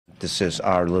This is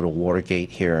our little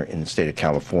Watergate here in the state of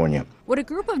California. What a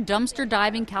group of dumpster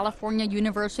diving California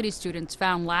University students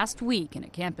found last week in a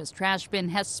campus trash bin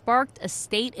has sparked a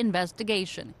state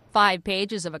investigation. 5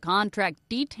 pages of a contract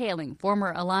detailing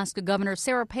former Alaska Governor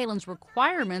Sarah Palin's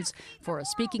requirements for a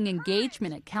speaking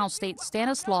engagement at Cal State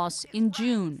Stanislaus in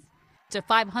June. It's a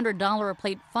 $500 a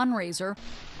plate fundraiser.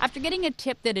 After getting a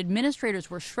tip that administrators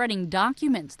were shredding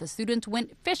documents, the students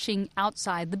went fishing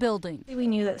outside the building. We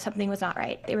knew that something was not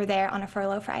right. They were there on a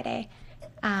furlough Friday,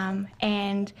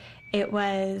 and it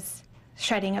was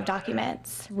shredding of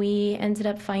documents. We ended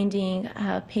up finding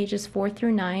pages 4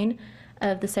 through 9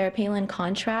 of the Sarah Palin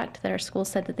contract that our school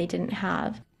said that they didn't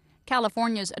have.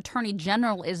 California's Attorney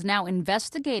General is now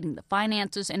investigating the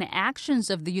finances and actions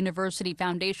of the University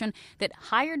Foundation that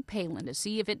hired Palin to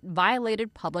see if it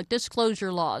violated public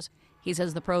disclosure laws. He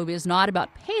says the probe is not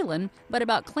about Palin, but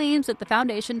about claims that the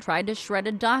foundation tried to shred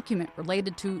a document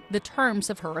related to the terms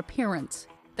of her appearance.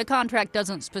 The contract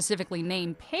doesn't specifically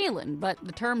name Palin, but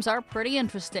the terms are pretty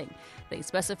interesting. They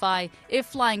specify if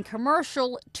flying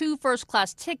commercial, 2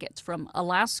 first-class tickets from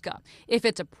Alaska. If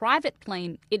it's a private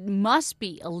plane, it must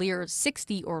be a Lear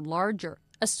 60 or larger,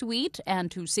 a suite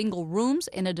and 2 single rooms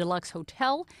in a deluxe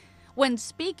hotel. When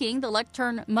speaking, the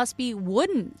lectern must be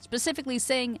wooden, specifically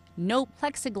saying no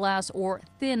plexiglass or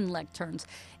thin lecterns.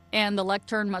 And the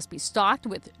lectern must be stocked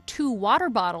with 2 water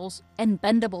bottles and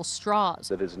bendable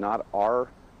straws. It is not our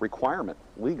requirement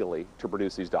legally to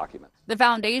produce these documents. The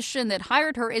foundation that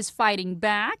hired her is fighting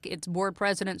back. Its board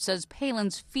president says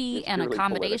Palin's fee and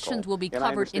accommodations will be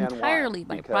covered entirely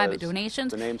by private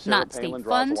donations, not state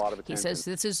funds. He says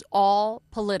this is all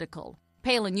political.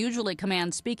 Palin usually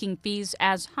commands speaking fees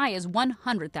as high as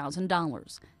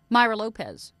 $100,000. Myra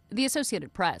Lopez, The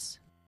Associated Press.